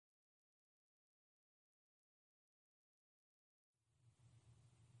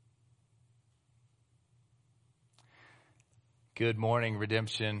Good morning,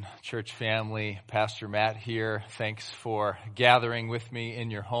 Redemption Church family. Pastor Matt here. Thanks for gathering with me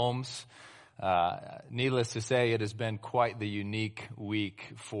in your homes. Needless to say, it has been quite the unique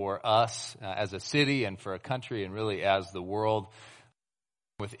week for us as a city and for a country and really as the world.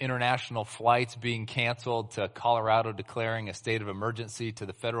 With international flights being canceled, to Colorado declaring a state of emergency, to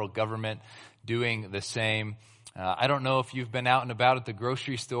the federal government doing the same. I don't know if you've been out and about at the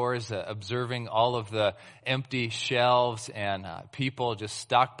grocery stores observing all of the empty shelves and people just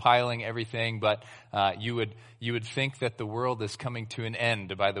stockpiling everything, but you would think that the world is coming to an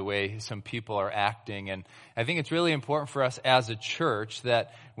end by the way some people are acting. And I think it's really important for us as a church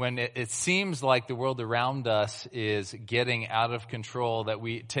that when it seems like the world around us is getting out of control, that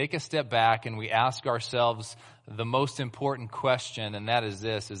we take a step back and we ask ourselves the most important question, and that is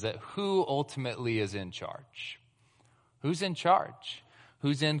this, is that who ultimately is in charge? Who's in charge?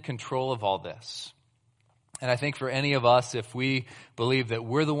 Who's in control of all this? And I think for any of us, if we believe that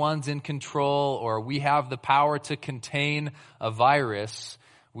we're the ones in control or we have the power to contain a virus,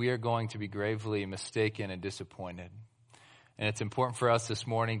 we are going to be gravely mistaken and disappointed. And it's important for us this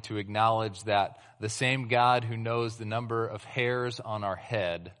morning to acknowledge that the same God who knows the number of hairs on our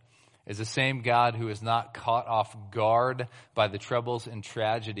head is the same God who is not caught off guard by the troubles and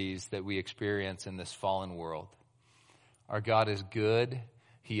tragedies that we experience in this fallen world. Our God is good,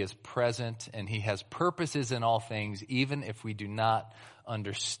 He is present, and He has purposes in all things, even if we do not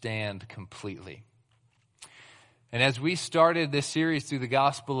understand completely. And as we started this series through the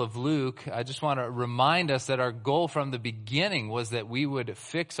Gospel of Luke, I just want to remind us that our goal from the beginning was that we would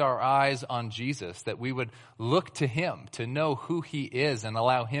fix our eyes on Jesus, that we would look to Him to know who He is and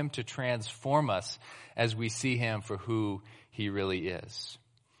allow Him to transform us as we see Him for who He really is.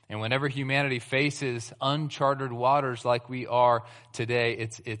 And whenever humanity faces uncharted waters like we are today,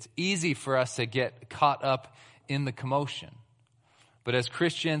 it's easy for us to get caught up in the commotion. But as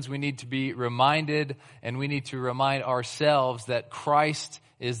Christians, we need to be reminded, and we need to remind ourselves that Christ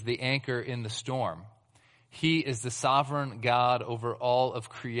is the anchor in the storm. He is the sovereign God over all of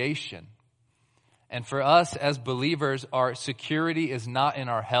creation. And for us as believers, our security is not in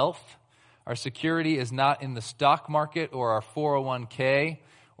our health. Our security is not in the stock market or our 401k.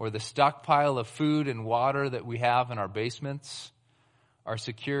 Or the stockpile of food and water that we have in our basements. Our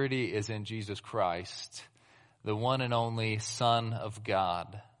security is in Jesus Christ, the one and only Son of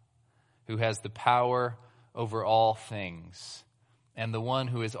God, who has the power over all things, and the one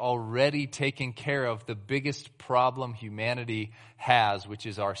who has already taken care of the biggest problem humanity has, which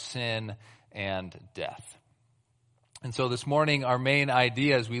is our sin and death. And so this morning, our main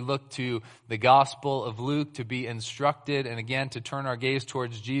idea as we look to the Gospel of Luke to be instructed and again to turn our gaze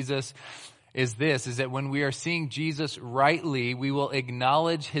towards Jesus is that when we are seeing Jesus rightly, we will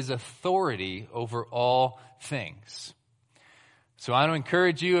acknowledge His authority over all things. So I want to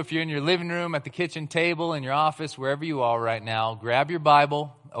encourage you, if you're in your living room, at the kitchen table, in your office, wherever you are right now, grab your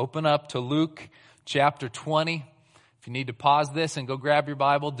Bible, open up to Luke chapter 20. If you need to pause this and go grab your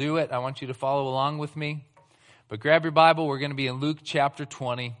Bible, do it. I want you to follow along with me. But grab your Bible, we're going to be in Luke chapter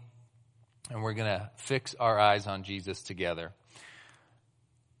 20, and we're going to fix our eyes on Jesus together.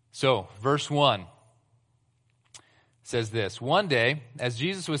 So, verse 1 says this: One day, as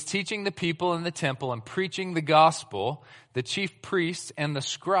Jesus was teaching the people in the temple and preaching the gospel, the chief priests and the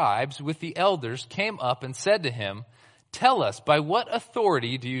scribes with the elders came up and said to him, "Tell us, by what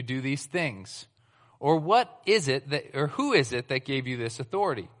authority do you do these things? Or who is it that gave you this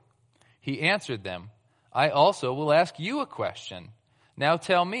authority?" He answered them, "I also will ask you a question. Now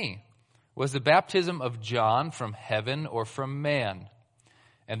tell me, was the baptism of John from heaven or from man?"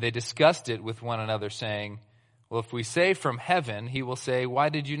 And they discussed it with one another, saying, "Well, if we say from heaven, he will say, 'Why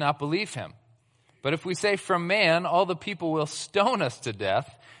did you not believe him?' But if we say from man, all the people will stone us to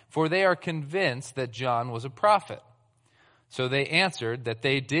death, for they are convinced that John was a prophet." So they answered that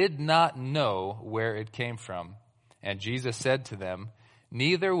they did not know where it came from. And Jesus said to them,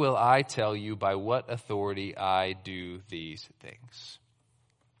 "Neither will I tell you by what authority I do these things."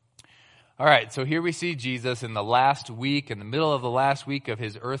 All right, so here we see Jesus in the middle of the last week of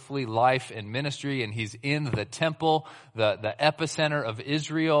his earthly life and ministry, and he's in the temple, the epicenter of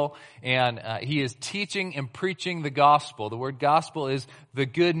Israel, and he is teaching and preaching the gospel. The word gospel is the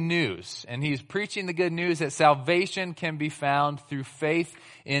good news, and he's preaching the good news that salvation can be found through faith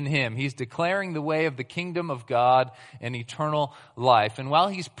in him. He's declaring the way of the kingdom of God and eternal life. And while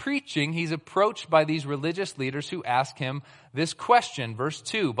he's preaching, he's approached by these religious leaders who ask him this question, verse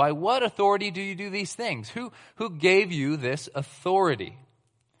 2, "By what authority do you do these things? Who gave you this authority?"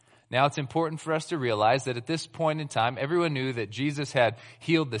 Now, it's important for us to realize that at this point in time, everyone knew that Jesus had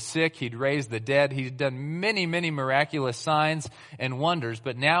healed the sick, he'd raised the dead, he'd done many, many miraculous signs and wonders,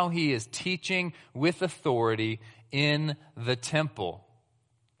 but now he is teaching with authority in the temple.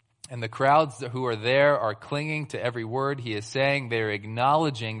 And the crowds who are there are clinging to every word he is saying. They're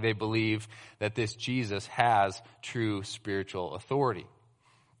acknowledging, they believe, that this Jesus has true spiritual authority.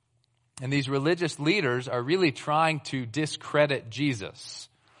 And these religious leaders are really trying to discredit Jesus,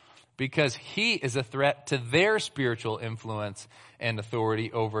 because he is a threat to their spiritual influence and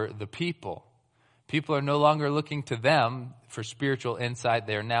authority over the people. People are no longer looking to them for spiritual insight.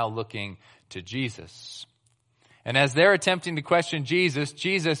 They're now looking to Jesus. And as they're attempting to question Jesus,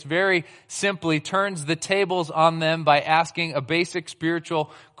 Jesus very simply turns the tables on them by asking a basic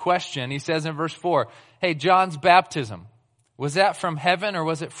spiritual question. He says in verse 4, hey, John's baptism, was that from heaven or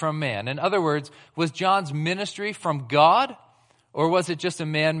was it from man? In other words, was John's ministry from God, or was it just a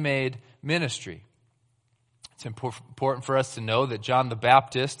man-made ministry? It's important for us to know that John the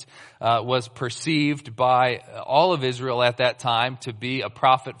Baptist was perceived by all of Israel at that time to be a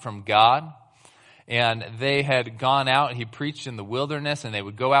prophet from God. And they had gone out, he preached in the wilderness, and they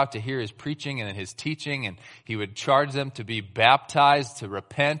would go out to hear his preaching and his teaching, and he would charge them to be baptized, to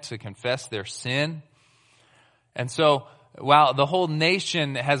repent, to confess their sin. And so, while the whole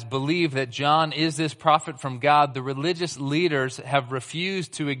nation has believed that John is this prophet from God, the religious leaders have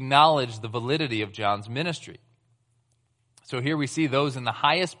refused to acknowledge the validity of John's ministry. So here we see those in the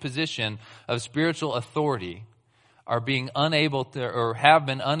highest position of spiritual authority are being unable to, or have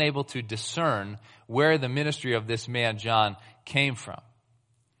been unable to discern where the ministry of this man John came from.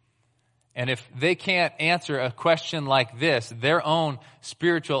 And if they can't answer a question like this, their own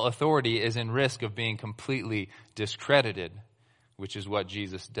spiritual authority is in risk of being completely discredited, which is what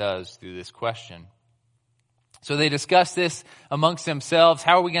Jesus does through this question. So they discuss this amongst themselves.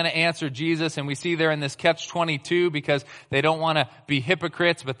 How are we going to answer Jesus? And we see they're in this catch-22 because they don't want to be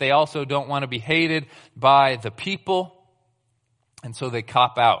hypocrites, but they also don't want to be hated by the people. And so they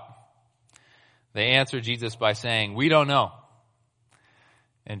cop out. They answer Jesus by saying, we don't know.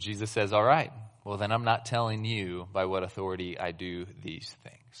 And Jesus says, all right, well then I'm not telling you by what authority I do these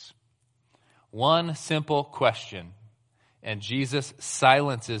things. One simple question, and Jesus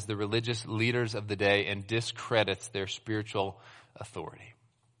silences the religious leaders of the day and discredits their spiritual authority.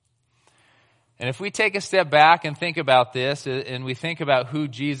 And if we take a step back and think about this, and we think about who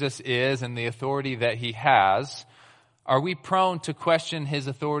Jesus is and the authority that he has, are we prone to question his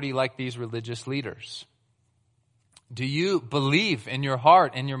authority like these religious leaders? Do you believe in your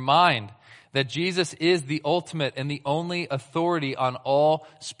heart and your mind that Jesus is the ultimate and the only authority on all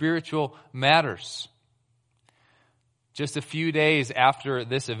spiritual matters? Just a few days after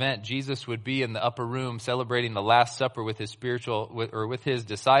this event, Jesus would be in the upper room celebrating the Last Supper with his with his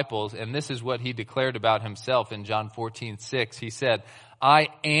disciples, and this is what he declared about himself in John 14:6. He said, I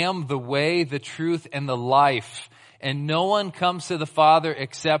am the way, the truth, and the life, and no one comes to the Father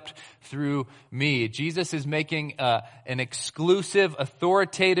except through me. Jesus is making an exclusive,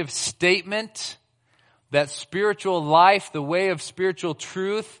 authoritative statement that spiritual life, the way of spiritual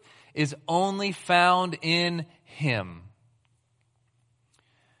truth, is only found in him.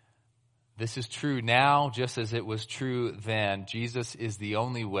 This is true now, just as it was true then. Jesus is the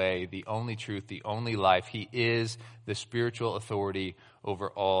only way, the only truth, the only life. He is the spiritual authority over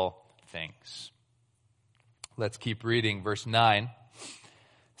all things. Let's keep reading. Verse 9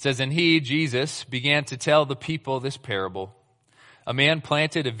 says, and he, Jesus, began to tell the people this parable. A man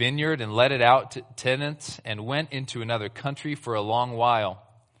planted a vineyard and let it out to tenants and went into another country for a long while.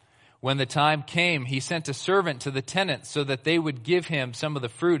 When the time came, he sent a servant to the tenants so that they would give him some of the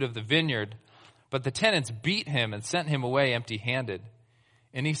fruit of the vineyard. But the tenants beat him and sent him away empty-handed.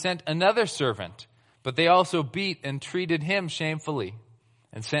 And he sent another servant, but they also beat and treated him shamefully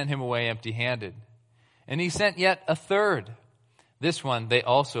and sent him away empty-handed. And he sent yet a third. This one they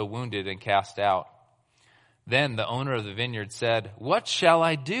also wounded and cast out. Then the owner of the vineyard said, what shall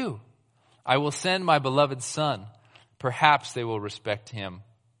I do? I will send my beloved son. Perhaps they will respect him.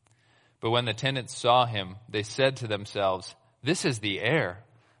 But when the tenants saw him, they said to themselves, this is the heir.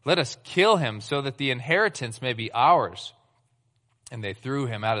 Let us kill him so that the inheritance may be ours. And they threw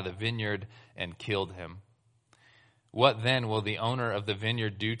him out of the vineyard and killed him. What then will the owner of the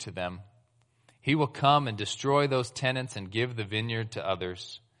vineyard do to them? He will come and destroy those tenants and give the vineyard to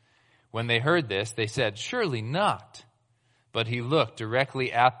others. When they heard this, they said, surely not. But he looked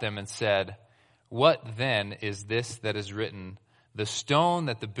directly at them and said, what then is this that is written? The stone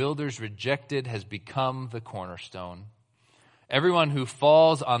that the builders rejected has become the cornerstone. Everyone who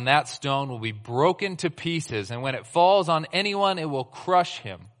falls on that stone will be broken to pieces, and when it falls on anyone, it will crush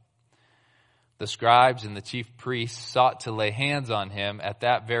him. The scribes and the chief priests sought to lay hands on him at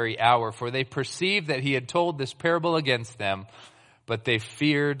that very hour, for they perceived that he had told this parable against them, but they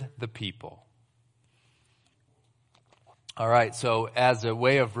feared the people. All right, so as a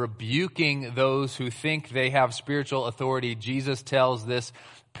way of rebuking those who think they have spiritual authority, Jesus tells this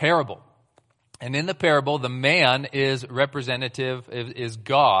parable. And in the parable, the man is representative, is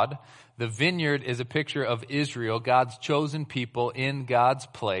God. The vineyard is a picture of Israel, God's chosen people in God's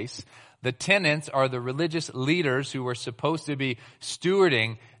place. The tenants are the religious leaders who were supposed to be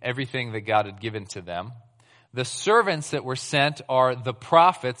stewarding everything that God had given to them. The servants that were sent are the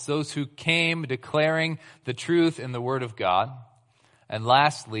prophets, those who came declaring the truth in the word of God. And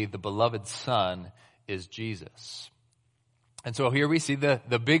lastly, the beloved Son is Jesus. And so here we see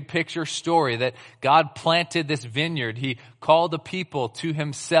the big picture story that God planted this vineyard. He called the people to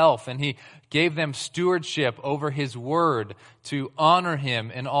himself, and he gave them stewardship over his word to honor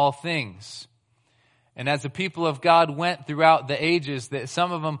him in all things. And as the people of God went throughout the ages, that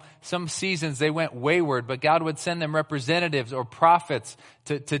some seasons they went wayward, but God would send them representatives or prophets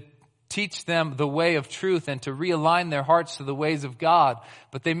to teach them the way of truth and to realign their hearts to the ways of God.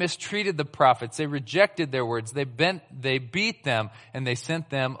 But they mistreated the prophets. They rejected their words. They beat them, and they sent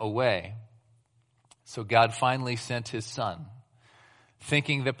them away. So God finally sent his Son,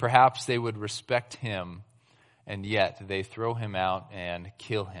 thinking that perhaps they would respect him, and yet they throw him out and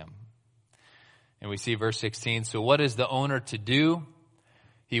kill him. And we see verse 16, so what is the owner to do?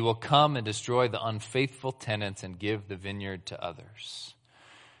 He will come and destroy the unfaithful tenants and give the vineyard to others.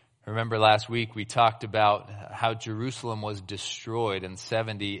 Remember last week we talked about how Jerusalem was destroyed in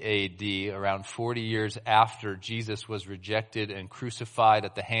 70 AD, around 40 years after Jesus was rejected and crucified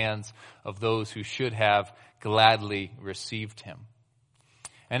at the hands of those who should have gladly received him.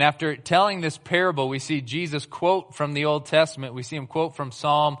 And after telling this parable, we see Jesus quote from the Old Testament. We see him quote from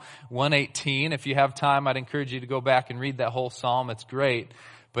Psalm 118. If you have time, I'd encourage you to go back and read that whole psalm. It's great.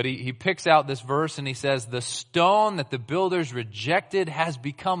 But he picks out this verse and he says, the stone that the builders rejected has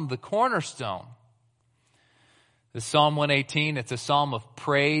become the cornerstone. The Psalm 118, it's a psalm of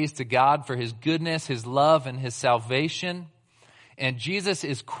praise to God for his goodness, his love, and his salvation. And Jesus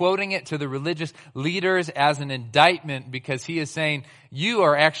is quoting it to the religious leaders as an indictment because he is saying, you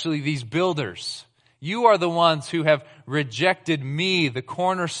are actually these builders. You are the ones who have rejected me, the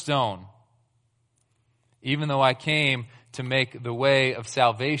cornerstone. Even though I came to make the way of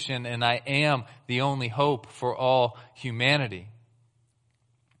salvation, and I am the only hope for all humanity.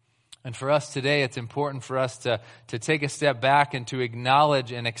 And for us today, it's important for us to take a step back and to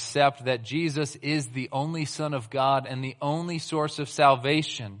acknowledge and accept that Jesus is the only Son of God and the only source of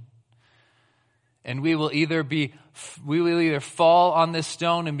salvation. And we will either fall on this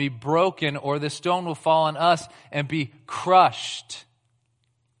stone and be broken, or the stone will fall on us and be crushed.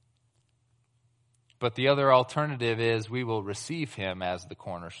 But the other alternative is we will receive him as the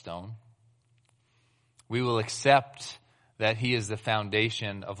cornerstone. We will accept that he is the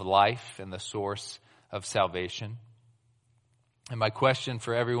foundation of life and the source of salvation. And my question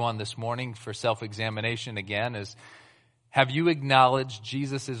for everyone this morning for self-examination again is, have you acknowledged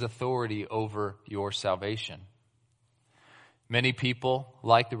Jesus' authority over your salvation? Many people,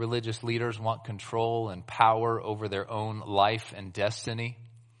 like the religious leaders, want control and power over their own life and destiny.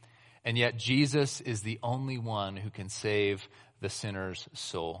 And yet Jesus is the only one who can save the sinner's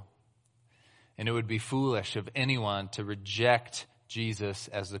soul. And it would be foolish of anyone to reject Jesus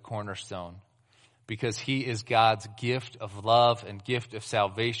as the cornerstone, because he is God's gift of love and gift of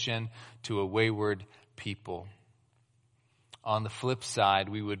salvation to a wayward people. On the flip side,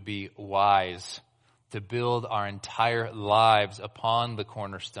 we would be wise to build our entire lives upon the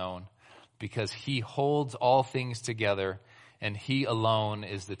cornerstone, because he holds all things together, and he alone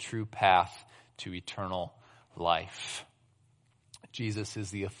is the true path to eternal life. Jesus is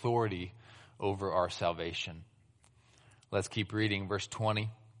the authority over our salvation. Let's keep reading. Verse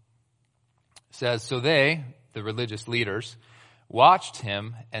 20 says, so they, the religious leaders, watched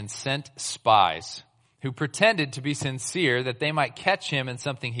him and sent spies who pretended to be sincere that they might catch him in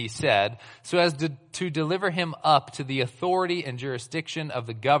something he said, so as to deliver him up to the authority and jurisdiction of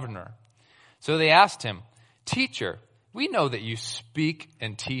the governor. So they asked him, Teacher, we know that you speak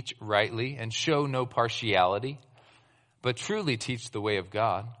and teach rightly and show no partiality, but truly teach the way of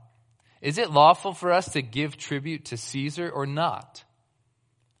God. Is it lawful for us to give tribute to Caesar or not?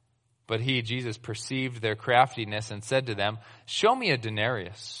 But he, Jesus, perceived their craftiness and said to them, Show me a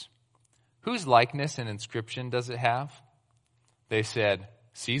denarius. Whose likeness and inscription does it have? They said,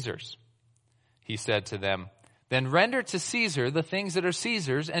 Caesar's. He said to them, Then render to Caesar the things that are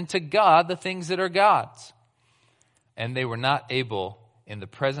Caesar's, and to God the things that are God's. And they were not able in the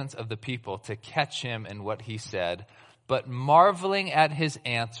presence of the people to catch him in what he said. But marveling at his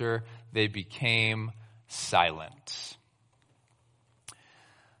answer, they became silent.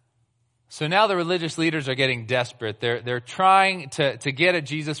 So now the religious leaders are getting desperate. They're trying to get at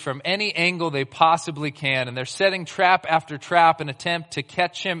Jesus from any angle they possibly can, and they're setting trap after trap in attempt to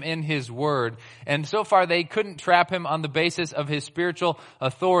catch him in his word. And so far they couldn't trap him on the basis of his spiritual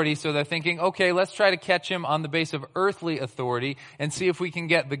authority, so they're thinking, okay, let's try to catch him on the basis of earthly authority and see if we can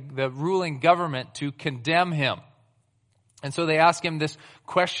get the ruling government to condemn him. And so they ask him this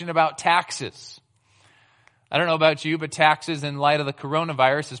question about taxes. I don't know about you, but taxes in light of the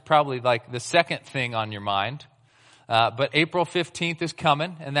coronavirus is probably like the second thing on your mind. But April 15th is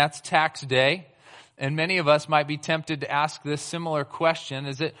coming, and that's tax day. And many of us might be tempted to ask this similar question: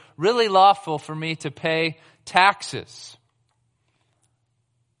 is it really lawful for me to pay taxes?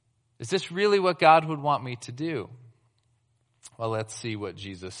 Is this really what God would want me to do? Well, let's see what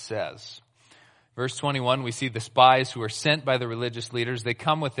Jesus says. Verse 21, we see the spies who are sent by the religious leaders. They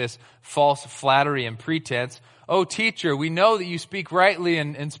come with this false flattery and pretense. Oh, teacher, we know that you speak rightly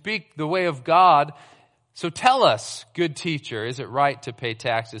and speak the way of God. So tell us, good teacher, is it right to pay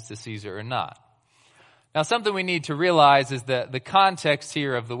taxes to Caesar or not? Now, something we need to realize is that the context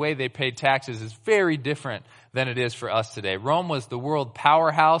here of the way they paid taxes is very different than it is for us today. Rome was the world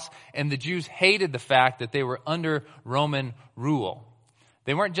powerhouse, and the Jews hated the fact that they were under Roman rule.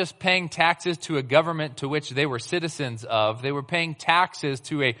 They weren't just paying taxes to a government to which they were citizens of. They were paying taxes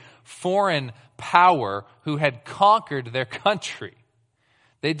to a foreign power who had conquered their country.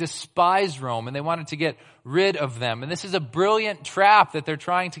 They despised Rome and they wanted to get rid of them. And this is a brilliant trap that they're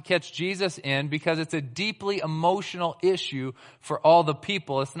trying to catch Jesus in, because it's a deeply emotional issue for all the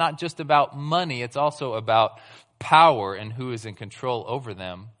people. It's not just about money. It's also about power and who is in control over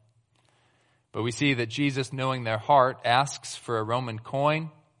them. But we see that Jesus, knowing their heart, asks for a Roman coin,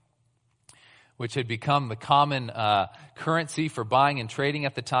 which had become the common currency for buying and trading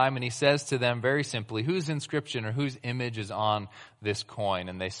at the time. And he says to them very simply, whose inscription or whose image is on this coin?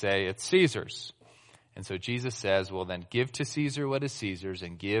 And they say, it's Caesar's. And so Jesus says, well, then give to Caesar what is Caesar's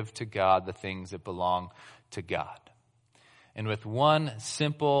and give to God the things that belong to God. And with one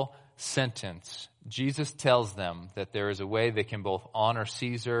simple sentence, Jesus tells them that there is a way they can both honor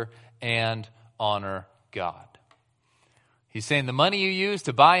Caesar and honor God. He's saying the money you use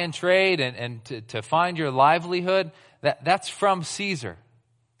to buy and trade and to find your livelihood, that's from Caesar.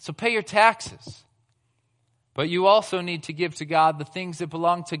 So pay your taxes. But you also need to give to God the things that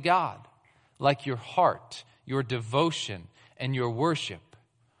belong to God, like your heart, your devotion, and your worship.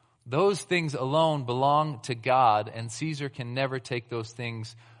 Those things alone belong to God, and Caesar can never take those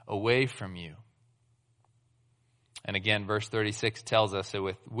things away from you. And again, verse 36 tells us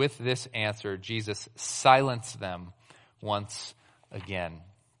that with this answer, Jesus silenced them once again,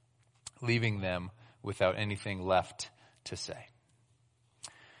 leaving them without anything left to say.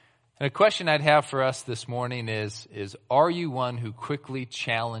 And a question I'd have for us this morning is are you one who quickly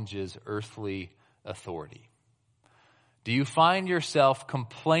challenges earthly authority? Do you find yourself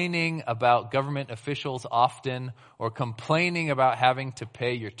complaining about government officials often, or complaining about having to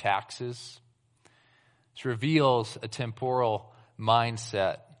pay your taxes? This reveals a temporal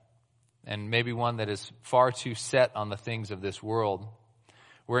mindset, and maybe one that is far too set on the things of this world.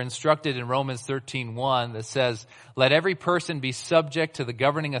 We're instructed in Romans 13:1 that says, let every person be subject to the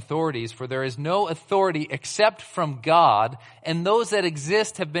governing authorities, for there is no authority except from God, and those that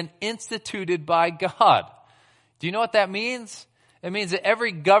exist have been instituted by God. Do you know what that means? It means that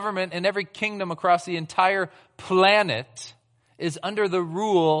every government and every kingdom across the entire planet is under the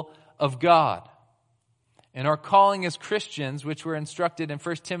rule of God. And our calling as Christians, which we're instructed in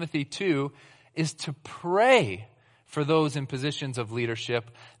 1 Timothy 2, is to pray for those in positions of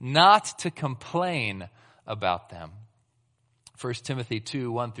leadership, not to complain about them. 1 Timothy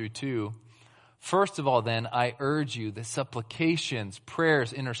 2, 1-2. First of all, then, I urge you that supplications,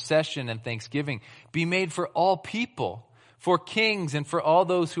 prayers, intercession, and thanksgiving be made for all people, for kings and for all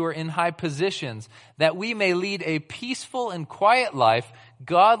those who are in high positions, that we may lead a peaceful and quiet life,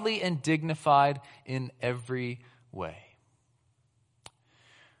 godly and dignified in every way.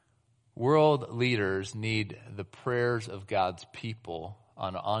 World leaders need the prayers of God's people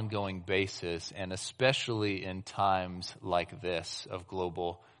on an ongoing basis, and especially in times like this of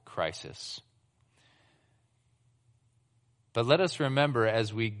global crisis. But let us remember,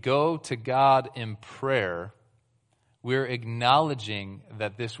 as we go to God in prayer, we're acknowledging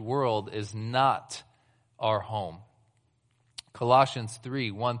that this world is not our home. Colossians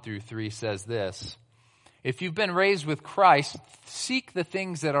 3, 1-3 says this, If you've been raised with Christ, seek the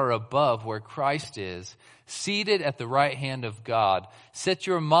things that are above where Christ is, seated at the right hand of God. Set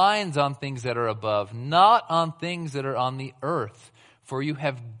your minds on things that are above, not on things that are on the earth. For you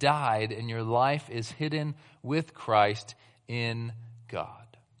have died, and your life is hidden with Christ in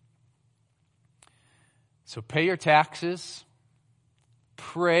God. So pay your taxes,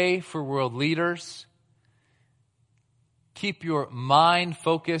 pray for world leaders, keep your mind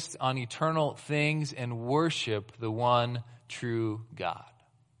focused on eternal things, and worship the one true God.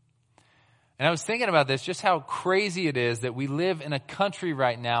 And I was thinking about this, just how crazy it is that we live in a country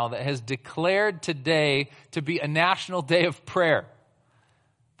right now that has declared today to be a national day of prayer.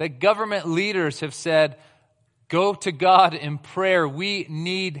 That government leaders have said, go to God in prayer. We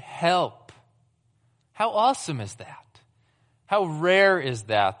need help. How awesome is that? How rare is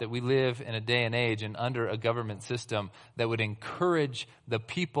that we live in a day and age and under a government system that would encourage the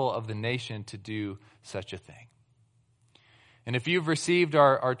people of the nation to do such a thing? And if you've received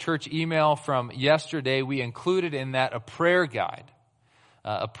our church email from yesterday, we included in that a prayer guide.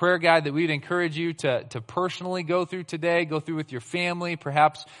 A prayer guide that we'd encourage you to personally go through today, go through with your family,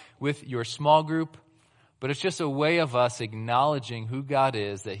 perhaps with your small group. But it's just a way of us acknowledging who God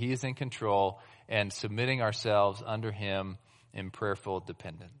is, that He is in control, and submitting ourselves under Him in prayerful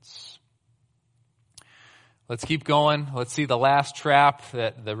dependence. Let's keep going. Let's see the last trap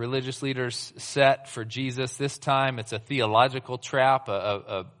that the religious leaders set for Jesus. This time it's a theological trap,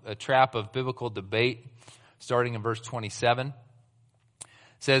 a trap of biblical debate, starting in verse 27. It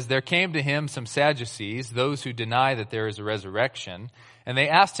says, there came to him some Sadducees, those who deny that there is a resurrection, and they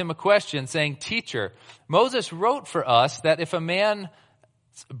asked him a question, saying, Teacher, Moses wrote for us that if a man's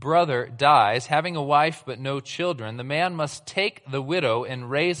brother dies, having a wife but no children, the man must take the widow and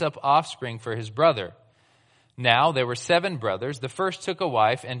raise up offspring for his brother. Now there were 7 brothers. The first took a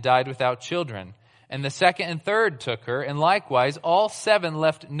wife and died without children. And the second and third took her, and likewise all 7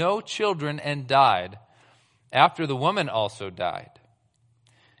 left no children and died. After the woman also died.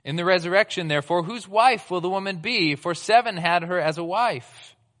 In the resurrection, therefore, whose wife will the woman be? For 7 had her as a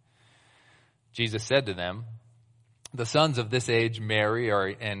wife. Jesus said to them, the sons of this age marry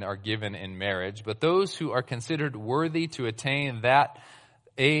and are given in marriage, but those who are considered worthy to attain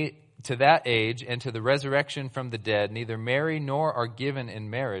to that age and to the resurrection from the dead neither marry nor are given in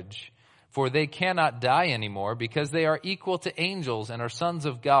marriage, for they cannot die anymore, because they are equal to angels and are sons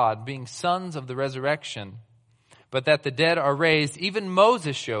of God, being sons of the resurrection. But that the dead are raised, even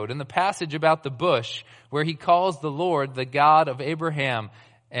Moses showed in the passage about the bush, where he calls the Lord the God of Abraham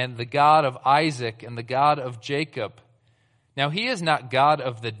and the God of Isaac and the God of Jacob. Now he is not God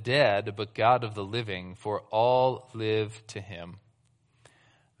of the dead, but God of the living, for all live to him.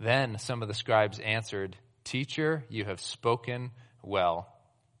 Then some of the scribes answered, Teacher, you have spoken well.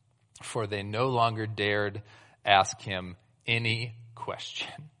 For they no longer dared ask him any question.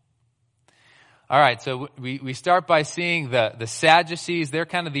 All right, so we start by seeing the Sadducees. They're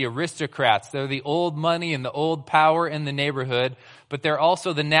kind of the aristocrats. They're the old money and the old power in the neighborhood, but they're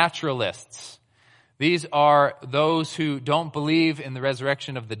also the naturalists. These are those who don't believe in the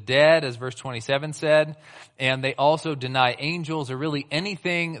resurrection of the dead, as verse 27 said, and they also deny angels or really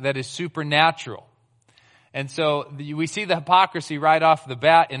anything that is supernatural. And so we see the hypocrisy right off the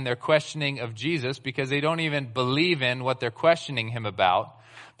bat in their questioning of Jesus, because they don't even believe in what they're questioning him about.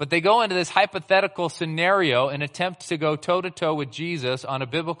 But they go into this hypothetical scenario and attempt to go toe-to-toe with Jesus on a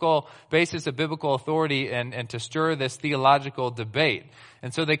biblical basis of biblical authority and to stir this theological debate.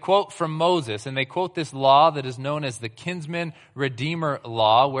 And so they quote from Moses, and they quote this law that is known as the kinsman redeemer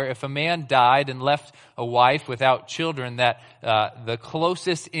law, where if a man died and left a wife without children, that the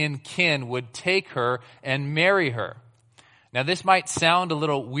closest in kin would take her and marry her. Now, this might sound a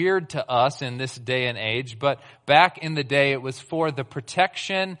little weird to us in this day and age, but back in the day, it was for the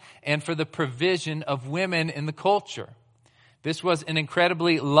protection and for the provision of women in the culture. This was an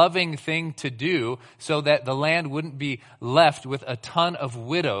incredibly loving thing to do so that the land wouldn't be left with a ton of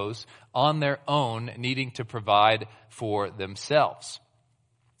widows on their own needing to provide for themselves.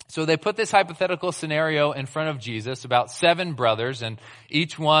 So they put this hypothetical scenario in front of Jesus about 7 brothers, and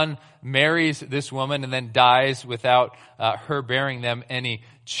each one marries this woman and then dies without her bearing them any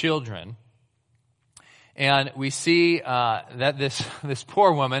children. And we see that this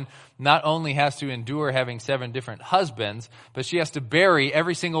poor woman not only has to endure having 7 different husbands, but she has to bury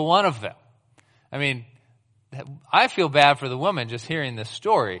every single one of them. I mean, I feel bad for the woman just hearing this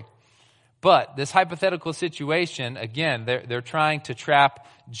story. But this hypothetical situation, again, they're trying to trap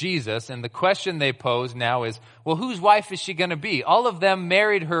Jesus. And the question they pose now is, well, whose wife is she going to be? All of them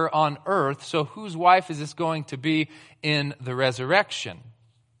married her on earth, so whose wife is this going to be in the resurrection?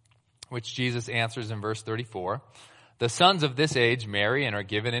 which Jesus answers in verse 34. The sons of this age marry and are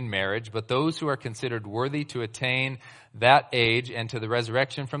given in marriage, but those who are considered worthy to attain that age and to the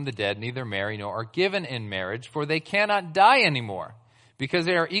resurrection from the dead neither marry nor are given in marriage, for they cannot die anymore, because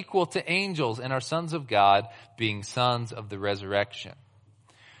they are equal to angels and are sons of God, being sons of the resurrection.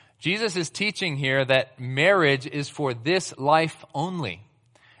 Jesus is teaching here that marriage is for this life only.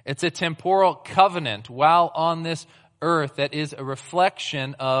 It's a temporal covenant while on this earth that is a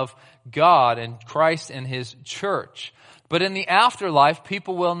reflection of God and Christ and His church. But in the afterlife,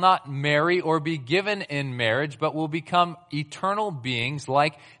 people will not marry or be given in marriage, but will become eternal beings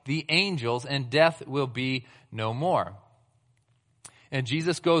like the angels, and death will be no more. And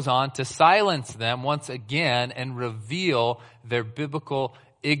Jesus goes on to silence them once again and reveal their biblical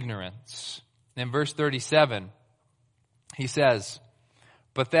ignorance. In verse 37, he says,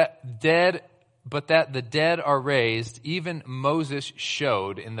 But that the dead are raised, even Moses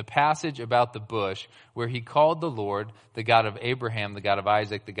showed in the passage about the bush, where he called the Lord, the God of Abraham, the God of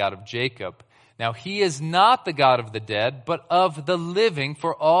Isaac, the God of Jacob. Now he is not the God of the dead, but of the living,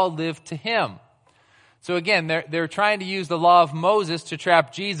 for all live to him. So again, they're trying to use the law of Moses to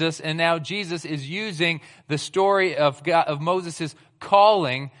trap Jesus, and now Jesus is using the story of Moses'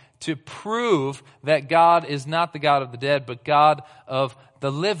 calling to prove that God is not the God of the dead, but God of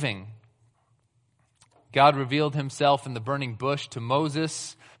the living. God revealed himself in the burning bush to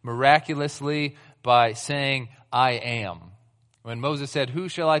Moses miraculously by saying, I am. When Moses said, who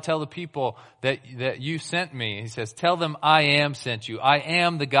shall I tell the people that you sent me? He says, tell them I am sent you. I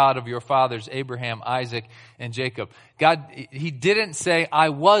am the God of your fathers, Abraham, Isaac, and Jacob. God, he didn't say, I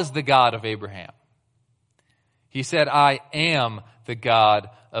was the God of Abraham. He said, I am the God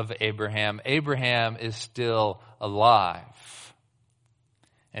of Abraham. Abraham is still alive.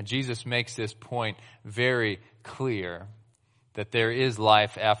 And Jesus makes this point very clear, that there is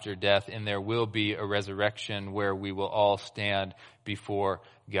life after death and there will be a resurrection where we will all stand before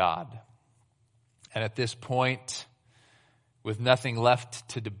God. And at this point, with nothing left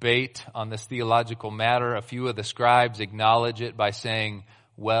to debate on this theological matter, a few of the scribes acknowledge it by saying,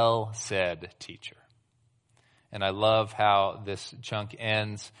 well said, teacher. And I love how this chunk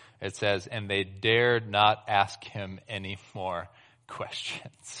ends. It says, and they dared not ask him any more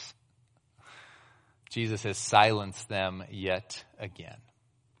questions. Jesus has silenced them yet again.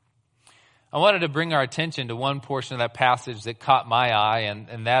 I wanted to bring our attention to one portion of that passage that caught my eye,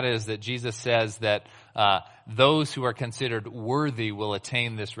 and that is that Jesus says that those who are considered worthy will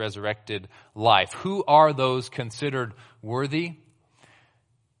attain this resurrected life. Who are those considered worthy?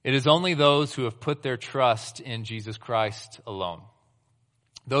 It is only those who have put their trust in Jesus Christ alone.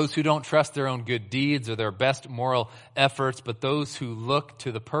 Those who don't trust their own good deeds or their best moral efforts, but those who look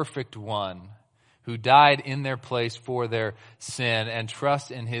to the perfect one who died in their place for their sin and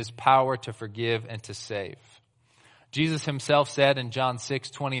trust in his power to forgive and to save. Jesus himself said in John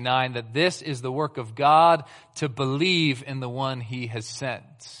 6:29 that this is the work of God, to believe in the one he has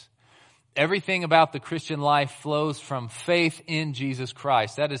sent. Everything about the Christian life flows from faith in Jesus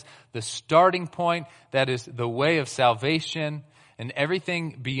Christ. That is the starting point. That is the way of salvation. And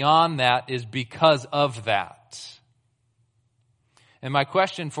everything beyond that is because of that. And my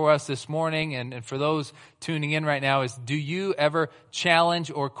question for us this morning, and for those tuning in right now, is do you ever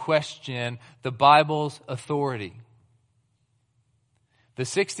challenge or question the Bible's authority? The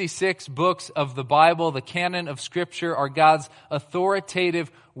 66 books of the Bible, the canon of Scripture, are God's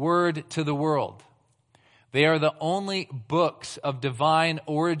authoritative word to the world. They are the only books of divine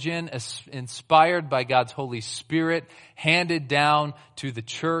origin, inspired by God's Holy Spirit, handed down to the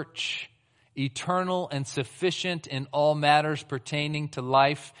church, eternal and sufficient in all matters pertaining to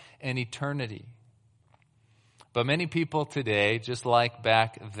life and eternity. But many people today, just like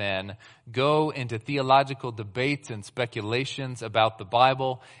back then, go into theological debates and speculations about the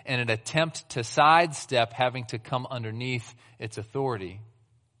Bible in an attempt to sidestep having to come underneath its authority.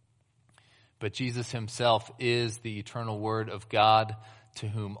 But Jesus himself is the eternal Word of God, to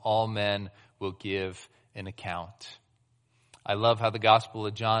whom all men will give an account. I love how the Gospel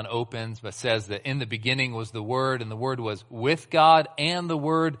of John opens, but says that in the beginning was the Word, and the Word was with God, and the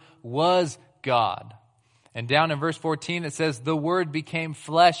Word was God. And down in verse 14 it says, the Word became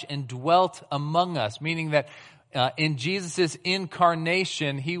flesh and dwelt among us, meaning that in Jesus'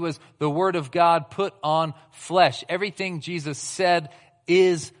 incarnation, he was the Word of God put on flesh. Everything Jesus said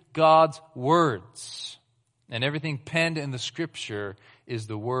is God's words. And everything penned in the Scripture is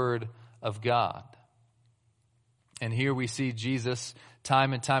the Word of God. And here we see Jesus,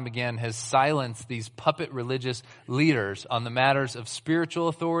 time and time again, has silenced these puppet religious leaders on the matters of spiritual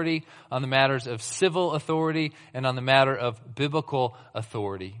authority, on the matters of civil authority, and on the matter of biblical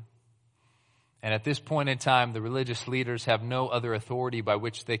authority. And at this point in time, the religious leaders have no other authority by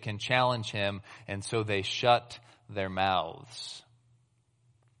which they can challenge him, and so they shut their mouths.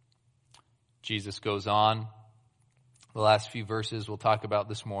 Jesus goes on, the last few verses we'll talk about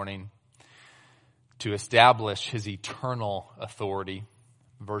this morning, to establish his eternal authority.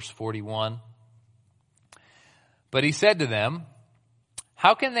 Verse 41. But he said to them,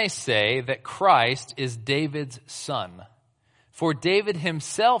 "How can they say that Christ is David's son? For David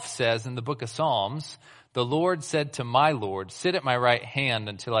himself says in the book of Psalms, 'The Lord said to my Lord, sit at my right hand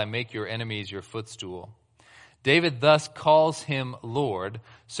until I make your enemies your footstool.' David thus calls him Lord.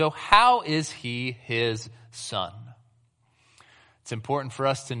 So how is he his son?" It's important for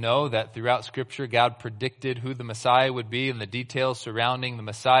us to know that throughout Scripture, God predicted who the Messiah would be and the details surrounding the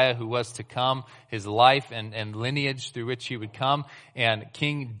Messiah who was to come, his life and lineage through which he would come. And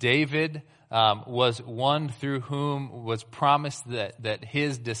King David was one through whom was promised that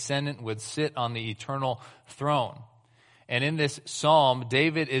his descendant would sit on the eternal throne. And in this psalm,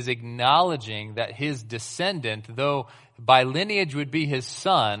 David is acknowledging that his descendant, though by lineage would be his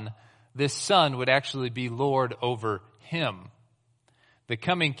son, this son would actually be Lord over him. The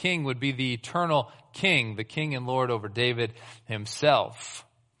coming king would be the eternal king, the king and Lord over David himself.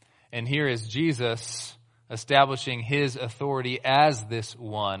 And here is Jesus establishing his authority as this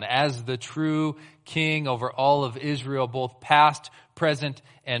one, as the true king over all of Israel, both past, present,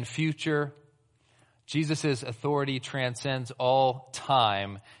 and future. Jesus' authority transcends all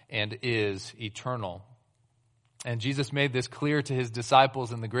time and is eternal. And Jesus made this clear to his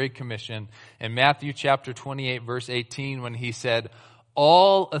disciples in the Great Commission in Matthew chapter 28, verse 18, when he said,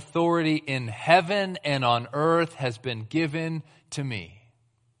 "All authority in heaven and on earth has been given to me."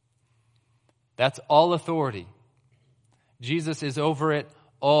 That's all authority. Jesus is over it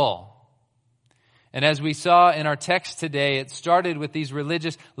all. And as we saw in our text today, it started with these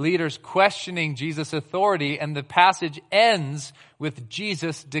religious leaders questioning Jesus' authority, and the passage ends with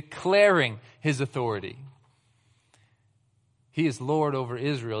Jesus declaring his authority. He is Lord over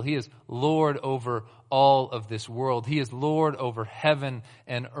Israel. He is Lord over all of this world. He is Lord over heaven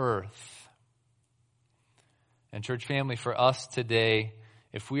and earth. And church family, for us today,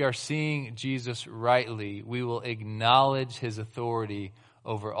 if we are seeing Jesus rightly, we will acknowledge his authority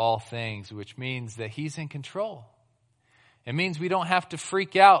over all things, which means that he's in control. It means we don't have to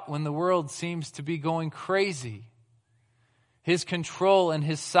freak out when the world seems to be going crazy. His control and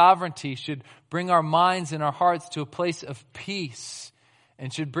his sovereignty should bring our minds and our hearts to a place of peace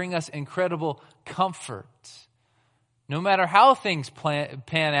and should bring us incredible comfort, no matter how things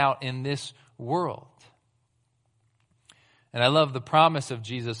pan out in this world. And I love the promise of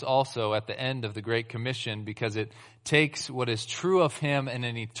Jesus also at the end of the Great Commission, because it takes what is true of him in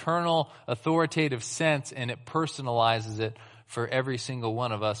an eternal, authoritative sense and it personalizes it for every single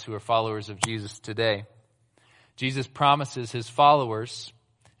one of us who are followers of Jesus today. Jesus promises his followers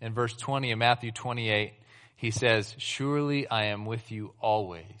in verse 20 of Matthew 28, he says, "Surely I am with you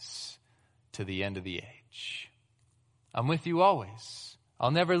always to the end of the age." I'm with you always.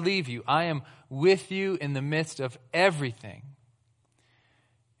 I'll never leave you. I am with you in the midst of everything.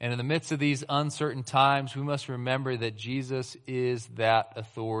 And in the midst of these uncertain times, we must remember that Jesus is that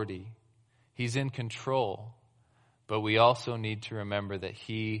authority. He's in control. But we also need to remember that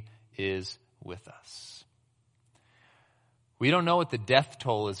he is with us. We don't know what the death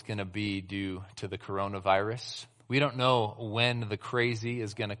toll is going to be due to the coronavirus. We don't know when the crazy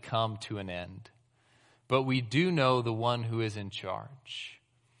is going to come to an end. But we do know the one who is in charge.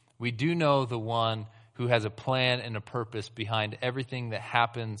 We do know the one who has a plan and a purpose behind everything that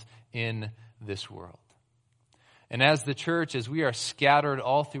happens in this world. And as the church, as we are scattered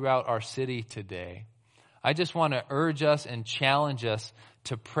all throughout our city today, I just want to urge us and challenge us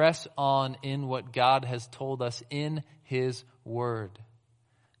to press on in what God has told us in his word,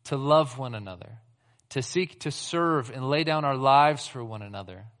 to love one another, to seek to serve and lay down our lives for one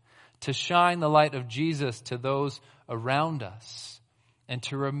another, to shine the light of Jesus to those around us, and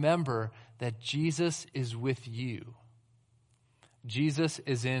to remember that Jesus is with you. Jesus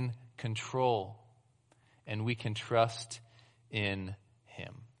is in control, and we can trust in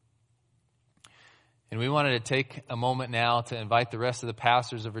him. And we wanted to take a moment now to invite the rest of the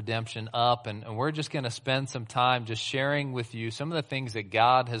pastors of Redemption up, and we're just going to spend some time just sharing with you some of the things that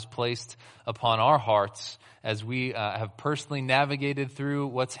God has placed upon our hearts as we have personally navigated through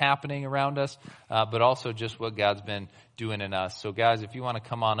what's happening around us, but also just what God's been doing in us. So guys, if you want to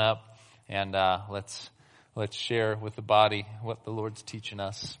come on up and let's share with the body what the Lord's teaching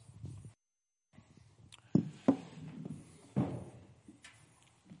us.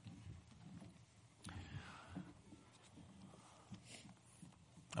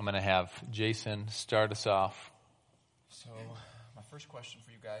 I'm going to have Jason start us off. So my first question for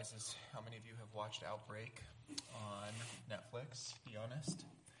you guys is, how many of you have watched Outbreak on Netflix? Be honest.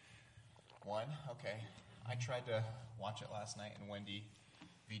 One? Okay. I tried to watch it last night, and Wendy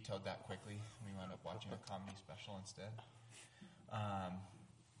vetoed that quickly. We wound up watching a comedy special instead.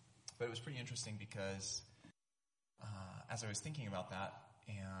 But it was pretty interesting because as I was thinking about that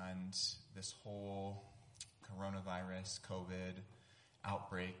and this whole coronavirus, COVID,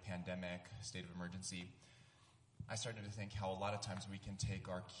 outbreak, pandemic, state of emergency, I started to think how a lot of times we can take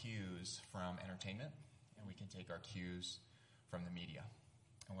our cues from entertainment and we can take our cues from the media.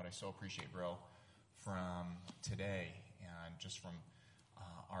 And what I so appreciate, bro, from today and just from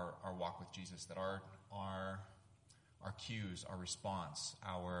our walk with Jesus, that our cues, our response,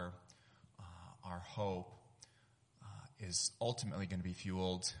 our hope is ultimately going to be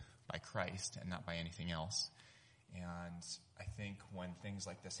fueled by Christ and not by anything else. And I think when things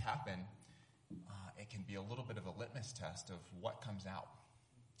like this happen, it can be a little bit of a litmus test of what comes out.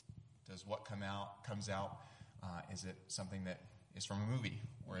 Does what comes out, is it something that is from a movie,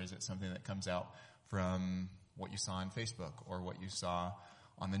 or is it something that comes out from what you saw on Facebook or what you saw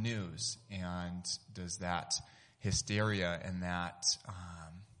on the news? And does that hysteria and that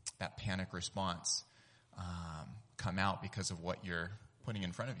panic response come out because of what you're putting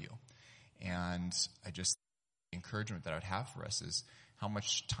in front of you? And the encouragement that I would have for us is, how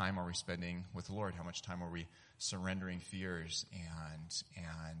much time are we spending with the Lord? How much time are we surrendering fears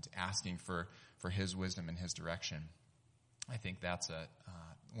and asking for His wisdom and His direction? I think that's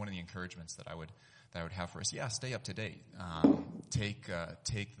one of the encouragements that I would have for us. Yeah, stay up to date. Take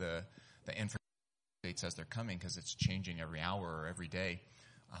the information updates as they're coming, because it's changing every hour or every day.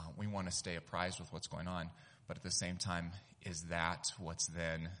 We want to stay apprised with what's going on, but at the same time, is that what's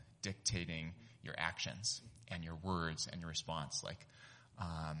then dictating your actions and your words and your response? Like,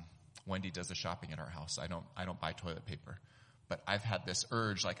 Wendy does the shopping at our house. I don't buy toilet paper, but I've had this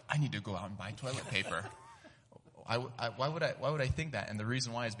urge, like, I need to go out and buy toilet paper. Why would I think that? And the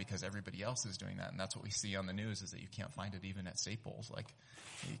reason why is because everybody else is doing that, and that's what we see on the news, is that you can't find it even at Staples. Like,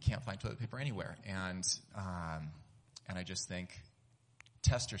 you can't find toilet paper anywhere. And I just think,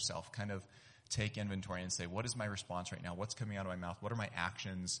 test yourself, kind of take inventory and say, what is my response right now? What's coming out of my mouth? What are my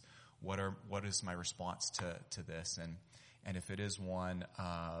actions? What is my response to this? And if it is one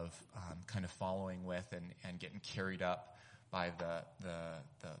of kind of following with and getting carried up by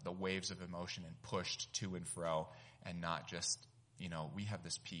the waves of emotion and pushed to and fro, and not just, we have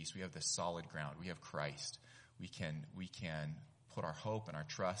this peace, we have this solid ground, we have Christ. We can put our hope and our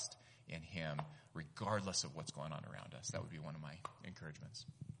trust in Him regardless of what's going on around us. That would be one of my encouragements.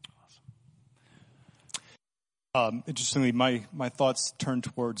 Interestingly, my thoughts turn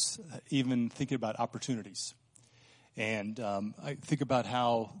towards even thinking about opportunities. And I think about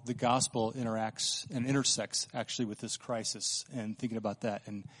how the gospel interacts and intersects actually with this crisis, and thinking about that.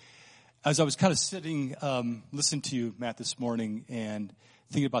 And as I was kind of sitting, listening to you, Matt, this morning, and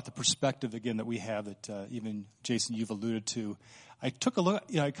thinking about the perspective, again, that we have, that even, Jason, you've alluded to, I took a look,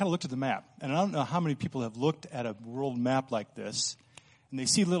 I kind of looked at the map. And I don't know how many people have looked at a world map like this, and they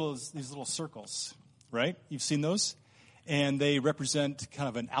see these little circles, right? You've seen those? And they represent kind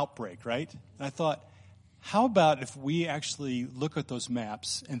of an outbreak, right? And I thought, how about if we actually look at those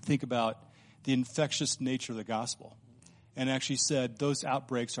maps and think about the infectious nature of the gospel, and actually said those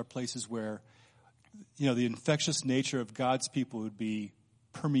outbreaks are places where, the infectious nature of God's people would be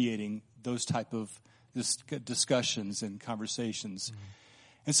permeating those type of discussions and conversations. Mm-hmm.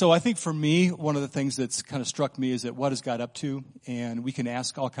 And so I think for me, one of the things that's kind of struck me is that what is God up to? And we can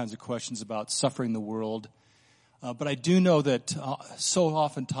ask all kinds of questions about suffering in the world. But I do know that so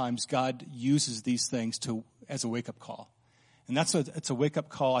oftentimes God uses these things as a wake-up call. And it's a wake-up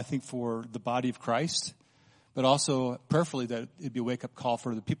call, I think, for the body of Christ, but also prayerfully that it'd be a wake-up call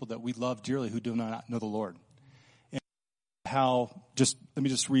for the people that we love dearly who do not know the Lord. And let me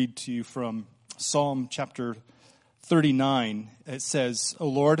just read to you from Psalm chapter 39. It says, O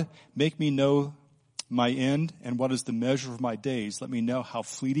Lord, make me know my end, and what is the measure of my days. Let me know how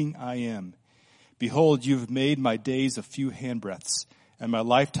fleeting I am. Behold, you have made my days a few handbreadths, and my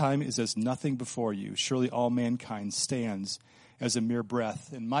lifetime is as nothing before you. Surely all mankind stands as a mere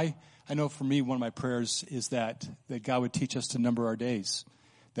breath. And I know for me, one of my prayers is that God would teach us to number our days,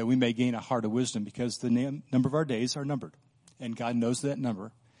 that we may gain a heart of wisdom, because the number of our days are numbered, and God knows that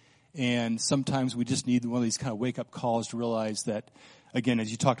number. And sometimes we just need one of these kind of wake-up calls to realize that, again, as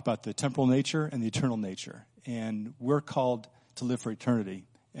you talked about the temporal nature and the eternal nature, and we're called to live for eternity,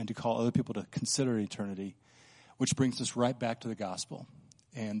 and to call other people to consider eternity, which brings us right back to the gospel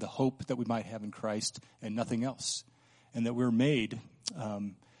and the hope that we might have in Christ and nothing else. And that we're made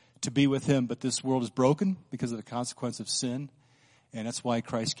to be with him, but this world is broken because of the consequence of sin. And that's why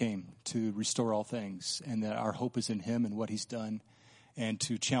Christ came, to restore all things, and that our hope is in him and what he's done, and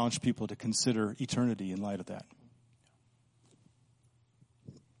to challenge people to consider eternity in light of that.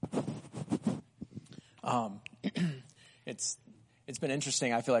 It's been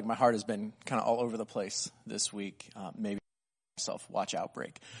interesting. I feel like my heart has been kind of all over the place this week. Maybe myself watch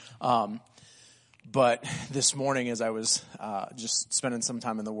Outbreak. But this morning, as I was just spending some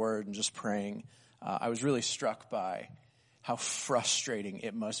time in the Word and just praying, I was really struck by how frustrating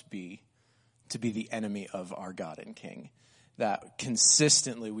it must be to be the enemy of our God and King. That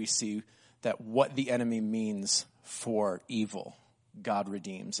consistently we see that what the enemy means for evil, God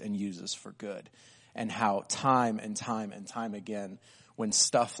redeems and uses for good. And how time and time and time again, when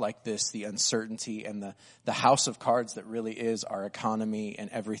stuff like this, the uncertainty and the house of cards that really is our economy and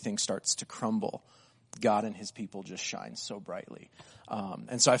everything starts to crumble, God and his people just shine so brightly.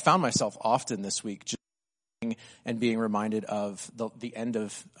 And so I found myself often this week just and being reminded of the end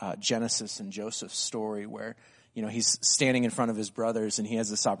of Genesis and Joseph's story where, he's standing in front of his brothers and he has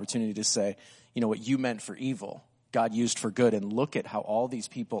this opportunity to say, what you meant for evil, God used for good. And look at how all these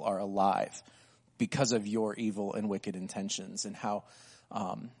people are alive because of your evil and wicked intentions, and how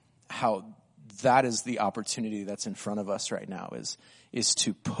that is the opportunity that's in front of us right now is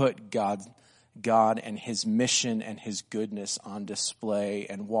to put God and his mission and his goodness on display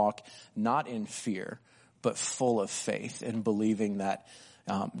and walk not in fear, but full of faith and believing that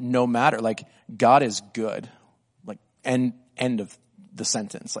no matter, God is good, end of the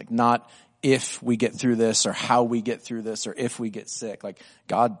sentence, not if we get through this or how we get through this or if we get sick,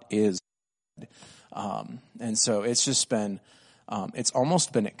 God is good. And so it's just been, it's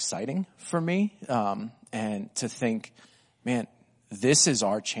almost been exciting for me, and to think, man, this is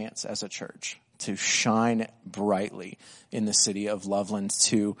our chance as a church to shine brightly in the city of Loveland,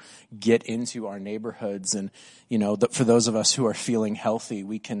 to get into our neighborhoods. And, for those of us who are feeling healthy,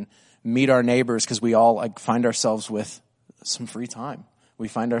 we can meet our neighbors because we all find ourselves with some free time. We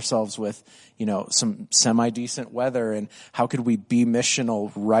find ourselves with, some semi-decent weather, and how could we be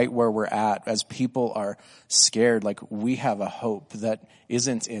missional right where we're at as people are scared? We have a hope that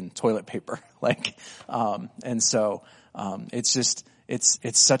isn't in toilet paper. And so, it's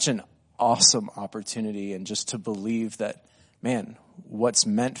such an awesome opportunity, and just to believe that, man, what's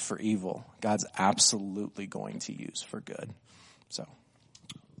meant for evil, God's absolutely going to use for good. So.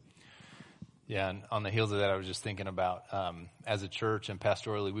 Yeah, and on the heels of that, I was just thinking about, as a church and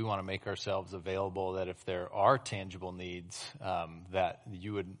pastorally, we want to make ourselves available, that if there are tangible needs, that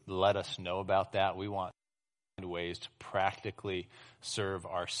you would let us know about that. We want ways to practically serve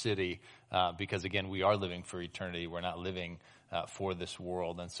our city, because again, we are living for eternity. We're not living for this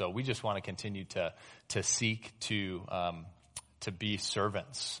world. And so we just want to continue to seek to be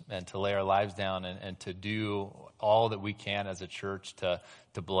servants and to lay our lives down and to do all that we can as a church to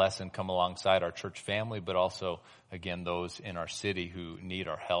bless and come alongside our church family, but also, again, those in our city who need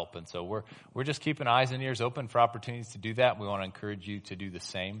our help. And so we're just keeping eyes and ears open for opportunities to do that. We want to encourage you to do the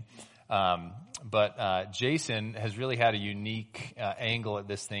same. But Jason has really had a unique angle at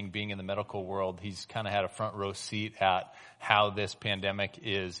this thing, being in the medical world. He's kind of had a front row seat at how this pandemic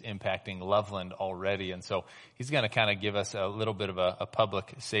is impacting Loveland already. And so he's going to kind of give us a little bit of a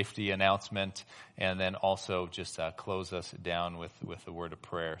public safety announcement, and then also just close us down with a word of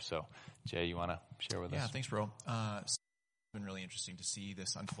prayer. So, Jay, you want to share with us? Yeah, thanks, bro. It's been really interesting to see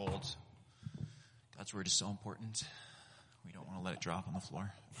this unfold. God's word is so important. We don't want to let it drop on the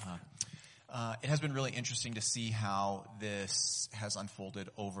floor. It has been really interesting to see how this has unfolded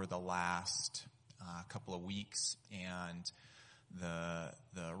over the last couple of weeks, and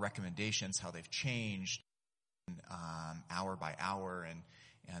the recommendations, how they've changed hour by hour,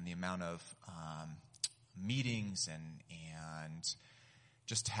 and the amount of meetings and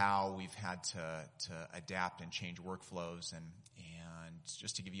just how we've had to adapt and change workflows, and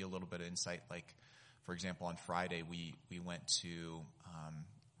just to give you a little bit of insight, for example, on Friday, we went to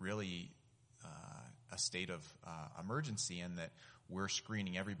really a state of emergency, in that we're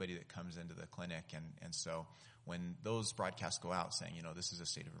screening everybody that comes into the clinic. And so when those broadcasts go out saying, this is a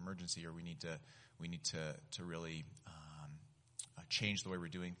state of emergency, or we need to really change the way we're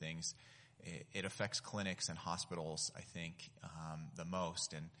doing things, it affects clinics and hospitals, I think, the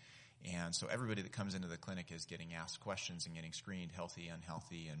most. And so everybody that comes into the clinic is getting asked questions and getting screened, healthy,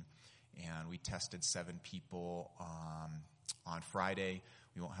 unhealthy, and we tested 7 people on Friday.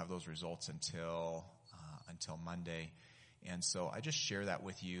 We won't have those results until Monday. And so I just share that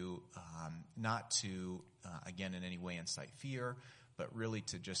with you, not to, again, in any way incite fear, but really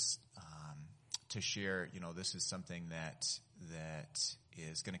to just to share, this is something that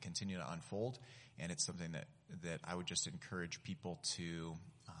is going to continue to unfold, and it's something that I would just encourage people to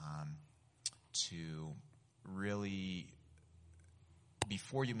really,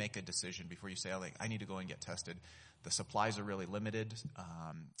 before you make a decision, before you say, I need to go and get tested, the supplies are really limited.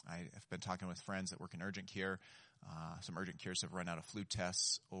 I've been talking with friends that work in urgent care. Some urgent cares have run out of flu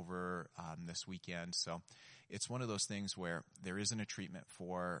tests over this weekend. So it's one of those things where there isn't a treatment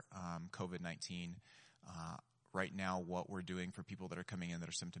for COVID-19. Right now, what we're doing for people that are coming in that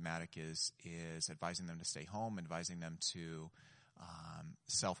are symptomatic is advising them to stay home, advising them to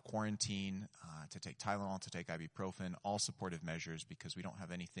self-quarantine, to take Tylenol, to take ibuprofen, all supportive measures, because we don't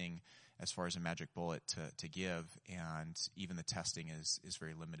have anything as far as a magic bullet to give, and even the testing is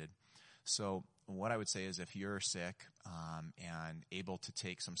very limited. So what I would say is, if you're sick and able to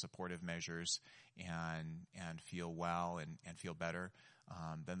take some supportive measures and feel well and feel better,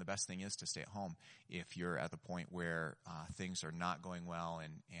 then the best thing is to stay at home. If you're at the point where things are not going well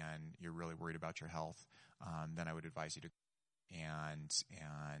and you're really worried about your health, then I would advise you to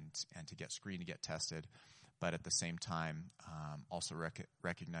and to get screened, to get tested. But at the same time, also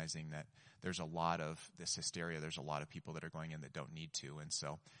recognizing that there's a lot of this hysteria. There's a lot of people that are going in that don't need to, and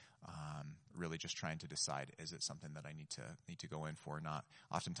so really just trying to decide, is it something that I need to go in for or not?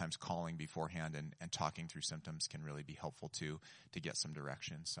 Oftentimes calling beforehand and talking through symptoms can really be helpful to get some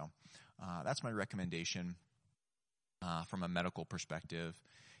direction. So that's my recommendation from a medical perspective.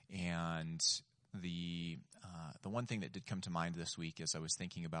 And the one thing that did come to mind this week as I was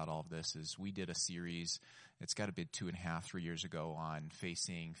thinking about all of this is we did a series, it's got to be 2.5, 3 years ago, on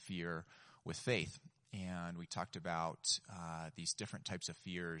facing fear with faith. And we talked about these different types of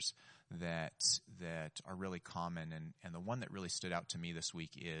fears that are really common. And the one that really stood out to me this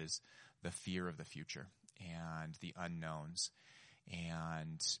week is the fear of the future and the unknowns.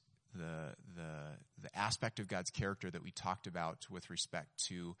 And the aspect of God's character that we talked about with respect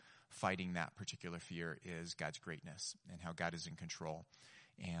to fighting that particular fear is God's greatness and how God is in control.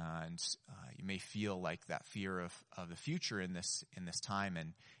 And you may feel like that fear of the future in this time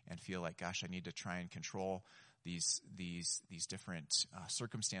and feel like, gosh, I need to try and control these different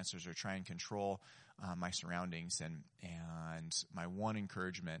circumstances, or try and control my surroundings. And my one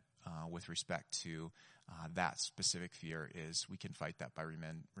encouragement with respect to that specific fear is we can fight that by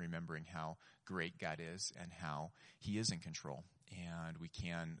remembering how great God is and how He is in control. And we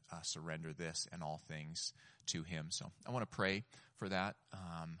can surrender this and all things to Him. So I want to pray for that,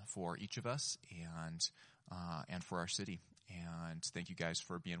 for each of us and for our city. And thank you guys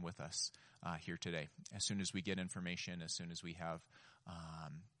for being with us here today. As soon as we get information, as soon as we have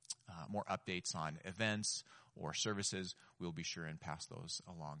more updates on events or services, we'll be sure and pass those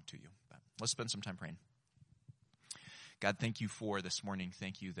along to you. But let's spend some time praying. God, thank you for this morning.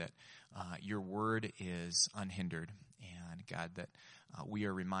 Thank you that your word is unhindered. And God, that we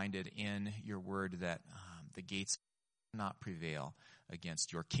are reminded in your word that the gates cannot prevail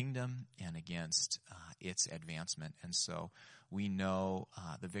against your kingdom and against its advancement. And so we know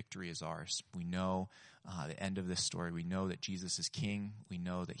the victory is ours. We know the end of this story. We know that Jesus is king. We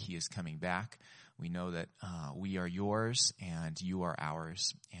know that he is coming back. We know that we are yours and you are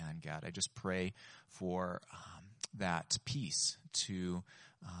ours. And God, I just pray for that peace to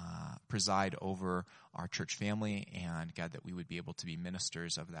preside over our church family, and God, that we would be able to be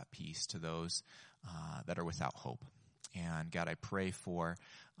ministers of that peace to those that are without hope. And God, I pray for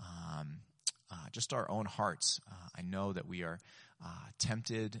just our own hearts. I know that we are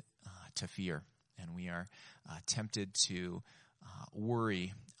tempted to fear, and we are tempted to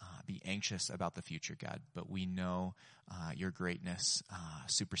worry, be anxious about the future, God. But we know your greatness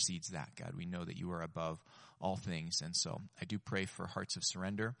supersedes that, God. We know that you are above all things. And so I do pray for hearts of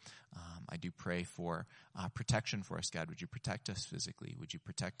surrender. I do pray for protection for us, God. Would you protect us physically? Would you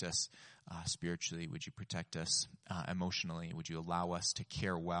protect us spiritually? Would you protect us emotionally? Would you allow us to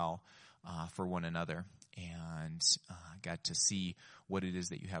care well for one another? And God, to see what it is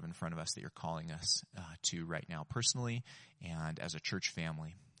that you have in front of us that you're calling us to right now, personally and as a church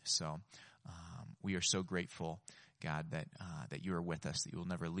family. So we are so grateful, God, that you are with us, that you will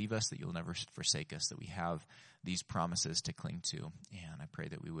never leave us, that you will never forsake us, that we have these promises to cling to. And I pray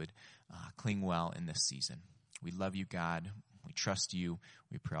that we would cling well in this season. We love you, God. We trust you.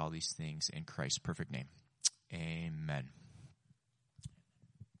 We pray all these things in Christ's perfect name. Amen.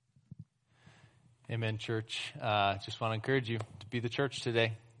 Amen, church. Just want to encourage you to be the church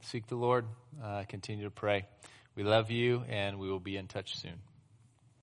today. Seek the Lord. Continue to pray. We love you, and we will be in touch soon.